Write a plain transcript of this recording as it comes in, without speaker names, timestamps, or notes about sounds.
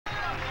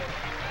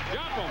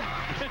Jump him.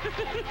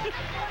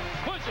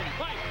 Push him.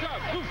 Fight.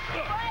 Shove. Oof.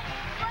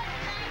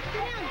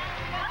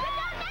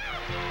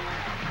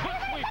 Foot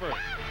sweeper.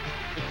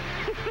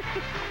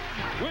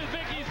 With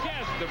Vicky's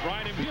guest, the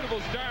bright and beautiful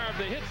star of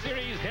the hit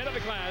series Head of the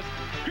Class,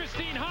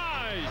 Christine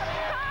Haas.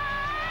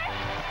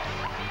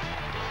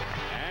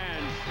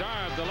 And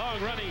star of the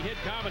long-running hit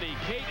comedy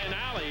Kate and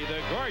Allie,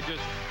 the gorgeous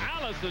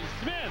Allison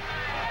Smith.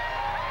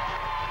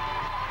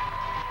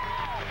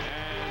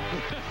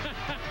 And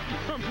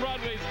from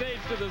Broadway stage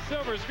to the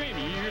silver screen,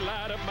 you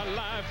light up my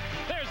life.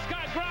 There's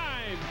Scott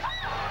Grimes.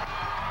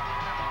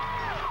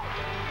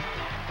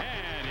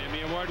 And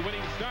Emmy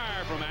Award-winning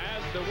star from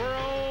As the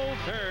World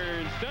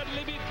Turns,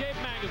 Studley Beat Cape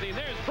magazine.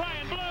 There's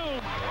Brian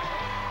Bloom.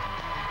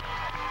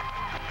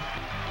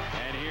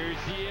 And here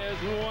she is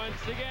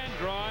once again,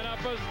 drawing up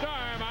a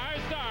storm. Our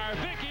star,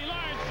 Vicki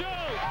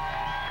Lawrence-Schultz.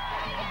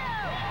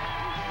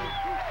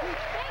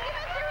 Thank you,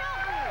 Mr.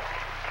 Hilton.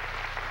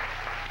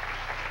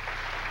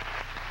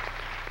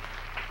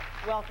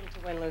 Welcome to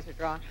Win, Lose, or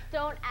Draw.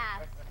 Don't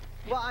ask.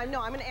 Well, I'm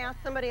going to ask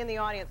somebody in the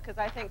audience because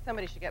I think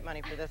somebody should get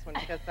money for this one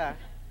because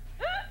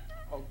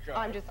Oh,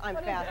 God. I'm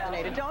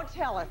fascinated. Don't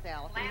tell us,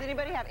 Allison. Does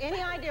anybody have any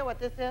idea what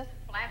this is?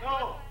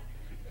 No.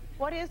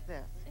 What is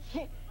this?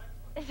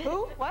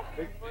 Who? What?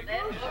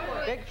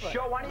 Bigfoot.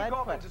 Show, why don't you go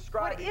up and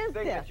describe what the is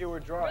thing this? that you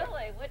were drawing?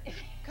 Really? What?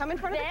 Come in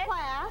front of the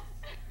class.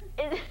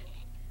 Is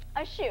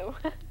a shoe.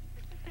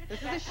 This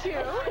is a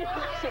shoe.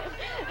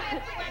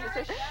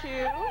 It's a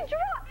shoe.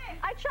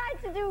 I tried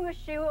to do a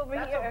shoe over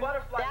That's here. a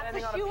butterfly That's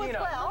landing a on a shoe as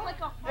peanut. well.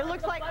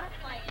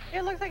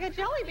 It looks like a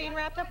jelly bean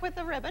wrapped up with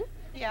a ribbon.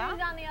 Yeah. Shoes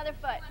on the other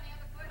foot.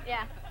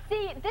 Yeah.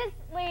 See, this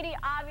lady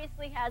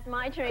obviously has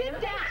my dream.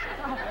 Sit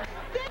down.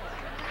 Sit.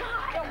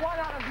 The one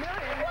out of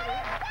million. What is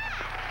that?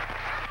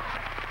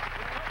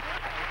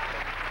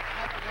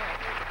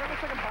 It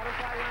looks like a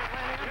butterfly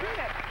landing on a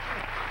peanut.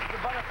 It's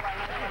a butterfly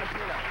landing on a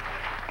peanut.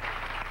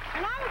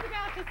 And I was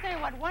about to say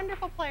what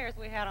wonderful players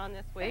we had on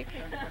this week.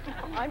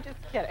 I'm just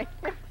kidding.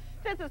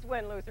 This is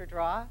Win, Lose, or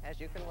Draw, as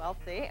you can well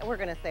see. And we're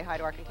going to say hi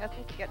to our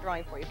contestants and get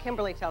drawing for you.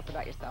 Kimberly, tell us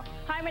about yourself.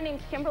 Hi, my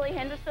name's Kimberly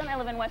Henderson. I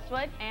live in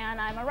Westwood,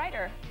 and I'm a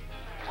writer.